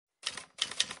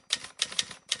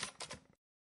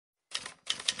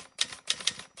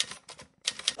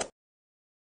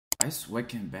guys,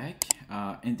 welcome back.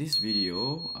 In this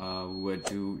video, we will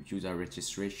do user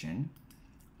registration.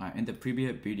 In the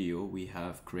previous video, we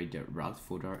have created route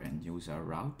folder and user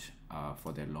route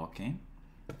for the login.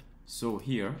 So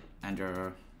here,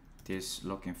 under this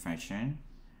login function,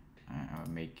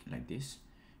 I'll make like this.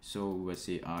 So we will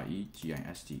say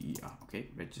register, okay,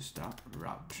 register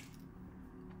route.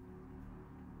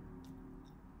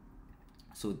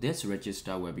 So this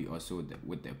register will be also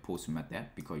with the post method,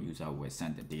 because user will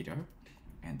send the data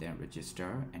and then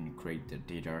register and create the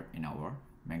data in our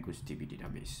MongoDB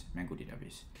database.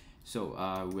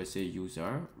 So we'll say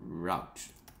user route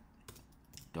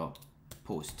dot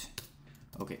post.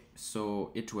 Okay, so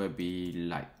it will be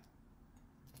like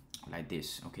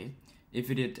this. Okay, if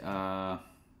it is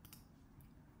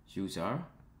user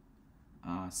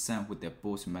send with the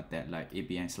post method like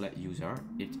abn select user,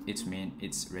 it means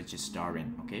it's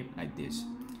registering, okay, like this.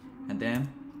 And then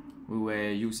we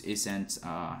will use ascent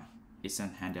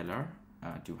handler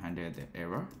to handle the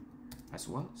error as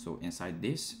well. So inside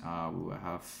this we will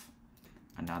have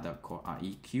another called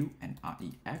req and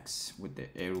rex with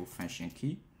the arrow function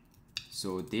key.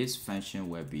 So this function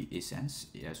will be ascent,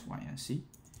 as y and c,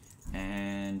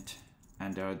 and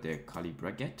under the curly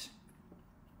bracket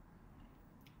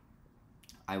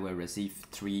I will receive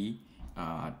three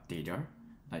data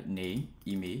like name,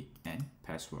 email, and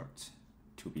passwords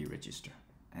to be registered.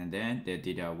 And then the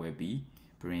data will be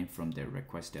bring from the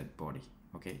requested body.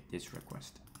 Okay, this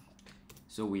request.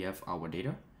 So we have our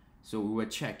data. So we will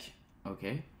check,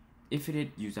 okay, if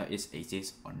it user is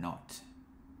exists or not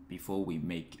before we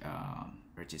make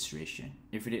registration.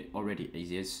 If it already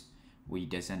exists, we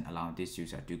doesn't allow this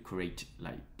user to create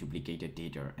like duplicated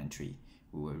data entry.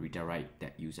 We will redirect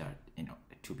that user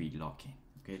to be logged in.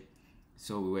 Okay,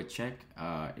 so we will check.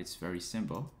 It's very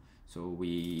simple. So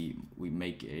we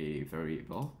make a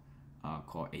variable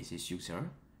called exists user,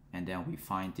 and then we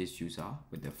find this user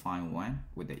with the find one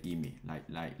with the email like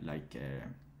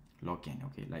login.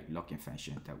 Okay, like login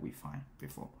function that we find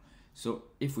before. So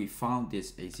if we found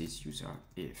this exists user,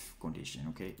 if condition,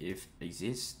 okay, if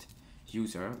exists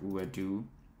user, we will do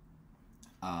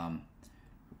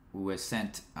we will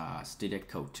send stated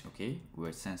code. Okay, we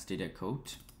will send stated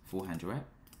code 400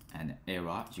 and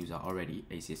error user already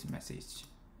exists message.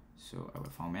 So I will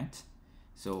format.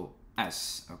 So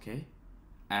as, okay,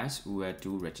 as we will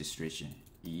do registration,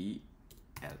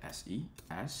 ELSE,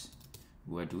 as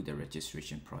we will do the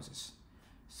registration process.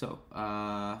 So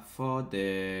for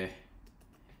the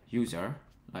user,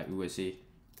 like we will say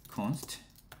const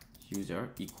user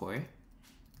equal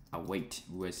await.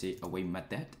 We will say await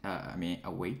method,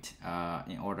 await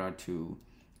in order to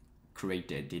create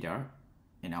the data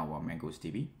in our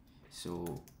MongoDB.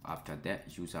 So after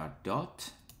that, user dot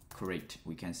create,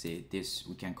 we can say this,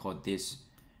 we can call this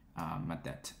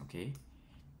method, okay,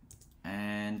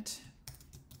 and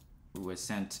we will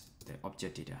send the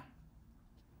object data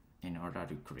in order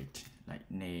to create like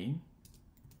name,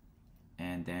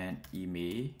 and then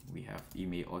email, we have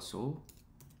email also,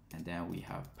 and then we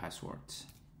have passwords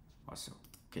also.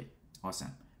 Okay,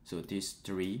 awesome. So these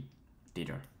three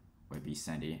data will be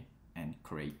sent in and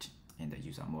create in the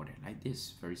user model like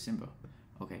this. Very simple.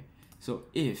 Okay, so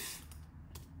if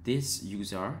this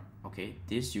user, okay,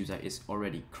 this user is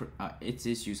already if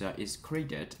this user is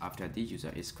created, after this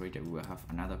user is created, we will have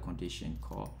another condition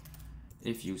called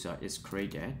if user is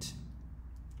created.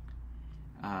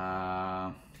 We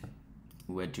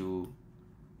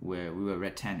will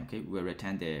return, okay, we will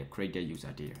return the created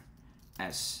user data.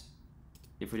 As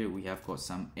if we have got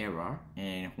some error,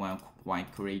 and when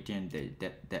creating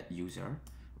that user,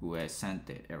 we will send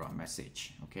the error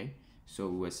message. Okay, so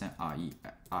we will send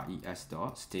res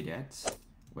dot stated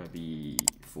will be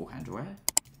 400,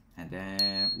 and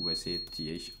then we will say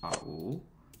throw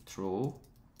throw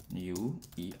new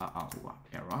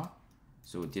error.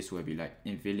 So this will be like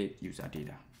invalid user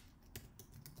data,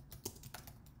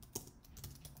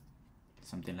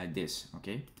 something like this.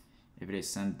 Okay, if it is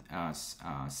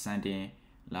sending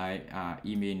like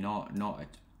email not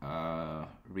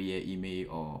real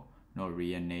email or not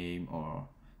real name or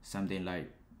something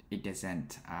like it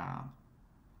doesn't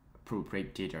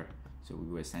appropriate data, so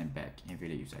we will send back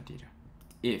invalid user data.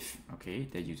 If, okay,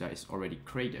 the user is already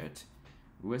created,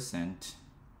 we will send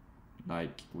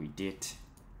like we did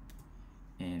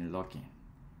in login.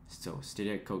 So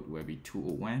stated code will be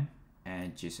 201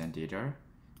 and JSON data.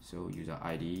 So user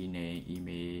ID, name,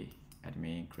 email,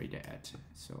 admin, created at.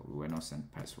 So we will not send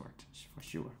password for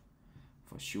sure.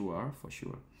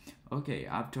 Okay,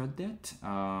 after that,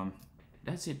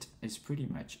 that's it. It's pretty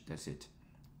much that's it.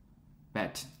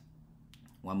 But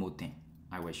one more thing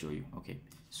I will show you. Okay,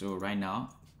 so right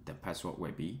now the password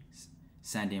will be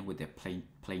sending with the plain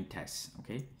text.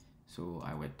 Okay, so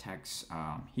I will text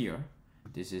here.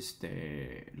 This is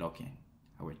the login.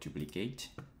 I will duplicate,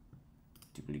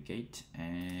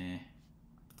 and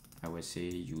I will say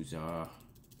user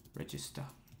register.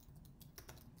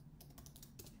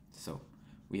 So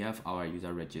we have our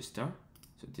user register.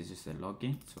 So this is the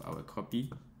login. So I will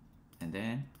copy and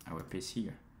then I will paste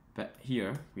here. But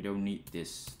here we don't need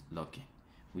this login.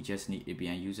 We just need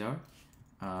ABN user,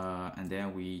 and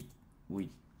then we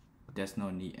does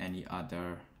not need any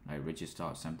other like register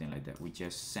or something like that. We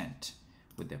just send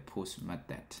with the post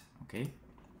method. Okay.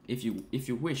 If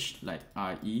you wish like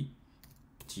registder,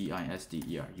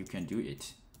 you can do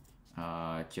it.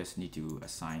 Just need to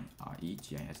assign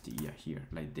registder here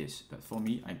like this. But for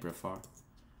me, I prefer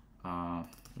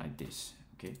like this.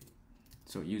 Okay.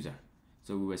 So user.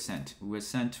 So we will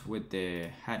send with the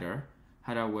header.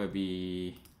 Header will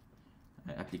be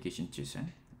application JSON,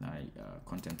 like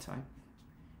content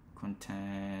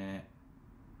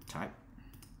type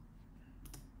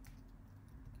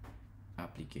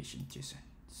application JSON.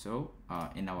 So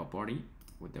in our body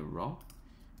with the raw,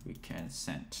 we can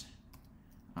send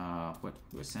what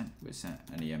we send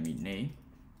any name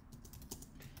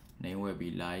will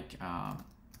be like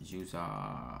user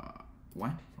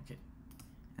 1. Okay,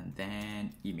 and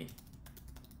then email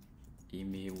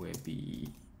will be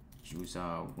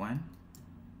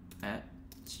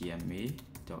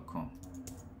user1@gmail.com,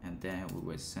 and then we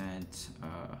will send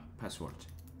password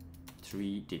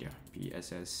 3 data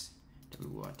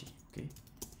PSSWRD. Okay,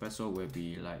 password will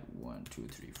be like 1 2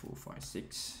 3 4 5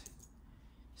 6.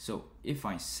 So if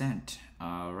I send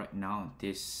right now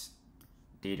this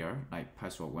data like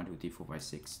password 1 2 3 4 5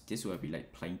 6, this will be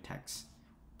like plain text.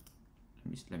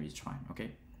 Let me try.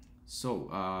 Okay, so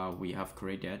we have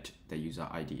created the user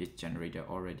ID. It's generated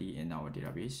already in our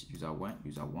database.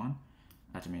 User1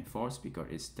 admin false because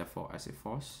it's default as a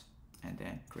false, and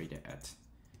then created at.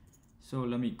 So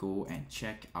let me go and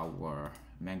check our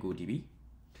MongoDB.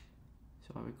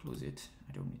 So I will close it.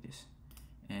 I don't need this.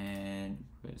 And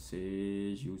let's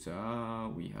say user,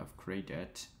 we have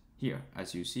created here,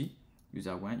 as you see,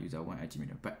 user1 at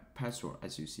Gmail. But password,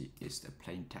 as you see, is the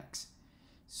plain text.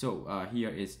 So here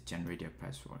is generated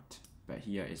password, but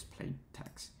here is plain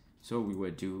text. So we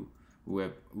will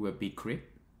bcrypt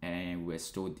and we'll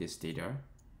store this data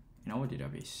in our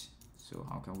database. So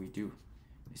how can we do?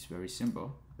 It's very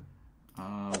simple.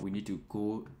 We need to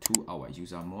go to our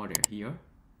user model here,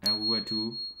 and we'll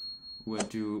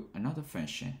do another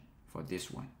function for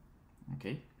this one.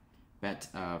 Okay, but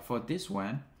for this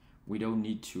one, we don't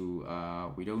need to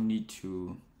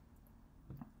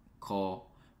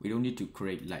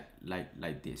create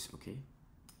like this. Okay,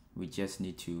 we just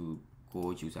need to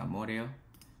go user model,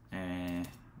 and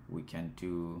we can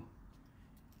do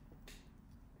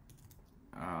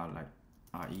like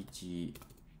registder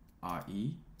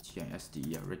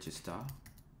register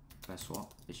password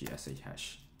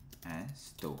hash and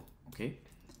store. Okay,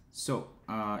 so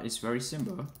it's very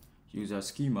simple. User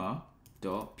schema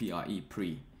dot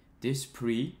pre. This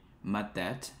pre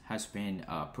method has been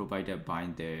provided by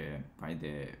the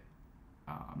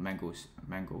Mango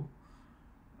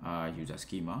user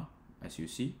schema. As you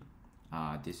see,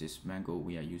 this is Mango.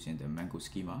 We are using the Mango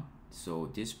schema.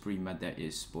 So this pre method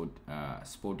is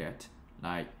supported.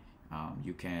 Like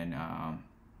you can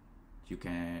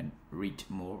read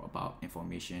more about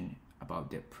information about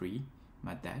the pre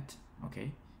method.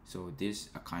 Okay, so this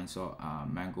a kinds of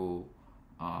Mango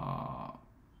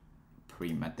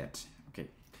pre method. Okay,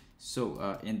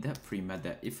 so in that pre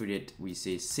method, if we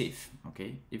say save.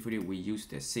 Okay, if we use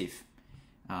the save,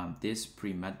 this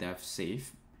pre method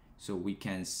save, so we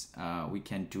can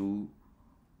do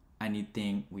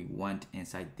anything we want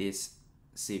inside this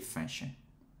save function.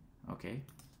 Okay,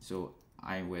 so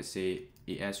I will say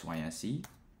async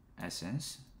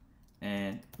essence,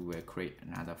 and we will create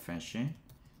another function.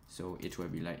 So it will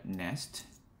be like next.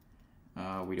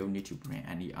 We don't need to bring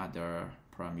any other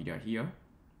parameter here.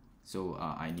 So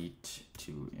I need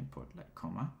to import like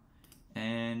comma,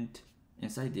 and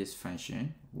inside this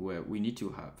function where we need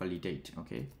to validate.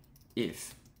 Okay,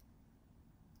 if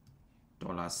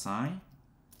 $sign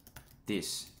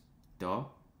this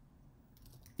dot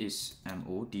is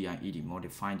modified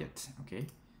modified. Okay,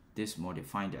 this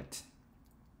modified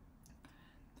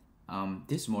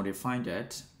this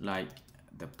modified like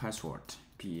the password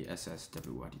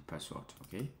PSSWRD password.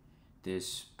 Okay,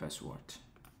 this password.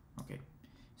 Okay,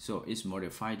 so it's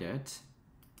modified.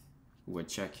 We'll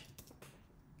check.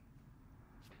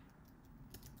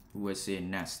 We'll say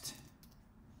next.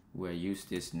 We'll use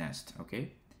this next.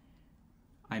 Okay,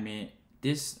 I mean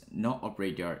this not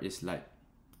operator is like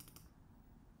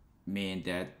mean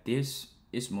that this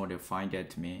is modifying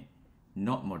that may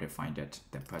not modifying that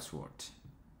the password.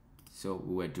 So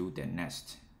we will do the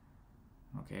next.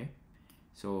 Okay,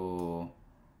 so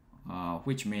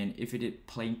which means if it is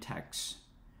plain text,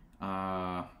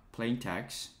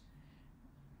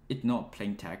 it's not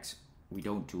plain text, we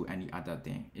don't do any other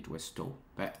thing, it will store.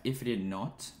 But if it is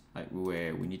not, like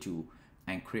we need to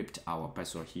encrypt our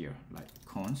password here, like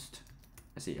const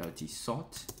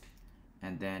salt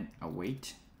and then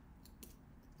await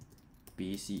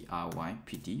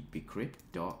bcryptjs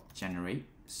dot generate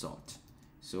salt.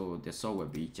 So the salt will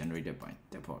be generated by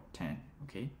the port 10.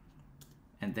 Okay,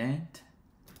 and then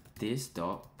this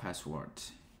dot password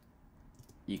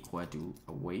equal to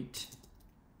await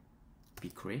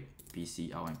bcrypt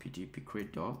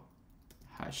dot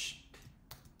hash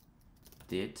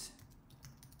date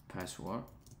password.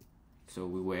 So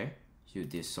we will use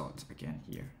this salt again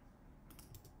here.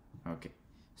 Okay,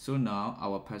 so now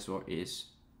our password is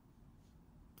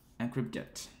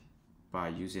encrypted by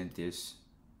using this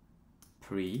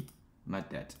pre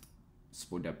method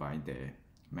supported by the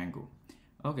Mango.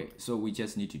 Okay, so we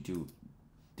just need to do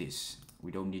this.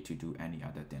 We don't need to do any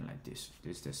other thing like this.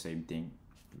 This is the same thing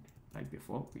like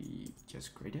before we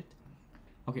just created.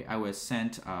 Okay, I will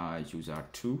send user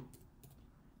 2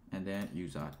 and then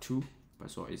user 2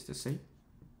 password is the same.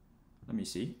 Let me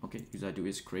see. Okay, user 2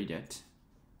 is created.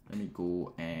 Let me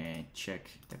go and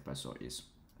check the password is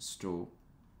stored.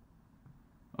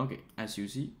 Okay, as you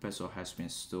see, password has been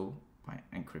stored by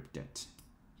encrypted.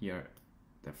 Here,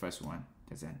 the first one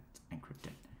doesn't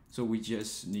encrypted. So we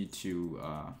just need to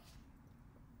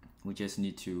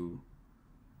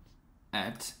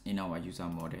add in our user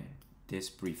model this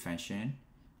brief function,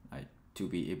 like to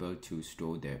be able to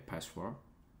store the password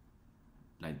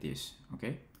like this.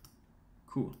 Okay,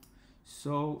 cool.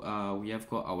 So we have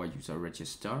got our user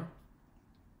register,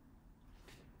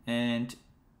 and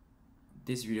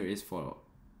this video is for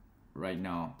right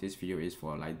now. This video is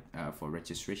for like for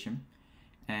registration,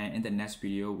 and in the next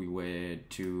video we will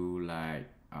do like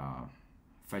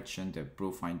fetching the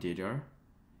profile data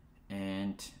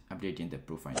and updating the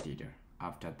profile data.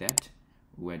 After that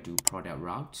we will do product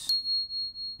routes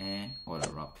and order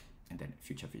route in the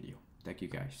future video. Thank you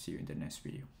guys, see you in the next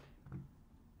video.